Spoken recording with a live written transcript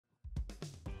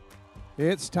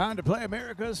It's time to play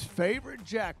America's favorite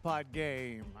jackpot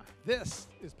game. This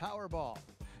is Powerball.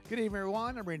 Good evening,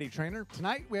 everyone. I'm Randy Trainer.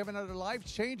 Tonight, we have another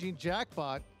life-changing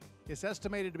jackpot. It's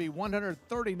estimated to be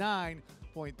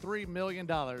 $139.3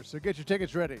 million. So get your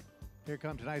tickets ready. Here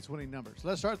come tonight's winning numbers.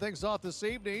 Let's start things off this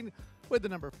evening with the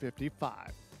number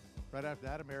 55. Right after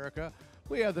that, America,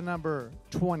 we have the number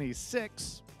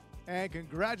 26. And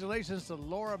congratulations to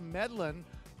Laura Medlin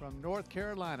from North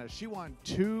Carolina. She won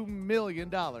 $2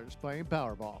 million playing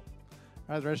Powerball. All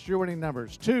right, the rest of your winning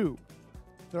numbers, 2,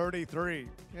 33.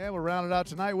 And we'll round it out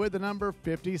tonight with the number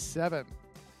 57.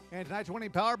 And tonight's winning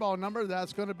Powerball number,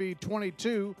 that's going to be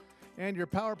 22. And your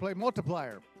Power Play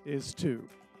multiplier is 2.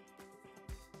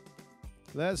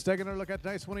 Let's take another look at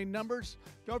tonight's winning numbers.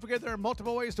 Don't forget there are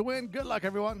multiple ways to win. Good luck,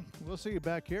 everyone. We'll see you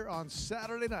back here on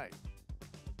Saturday night.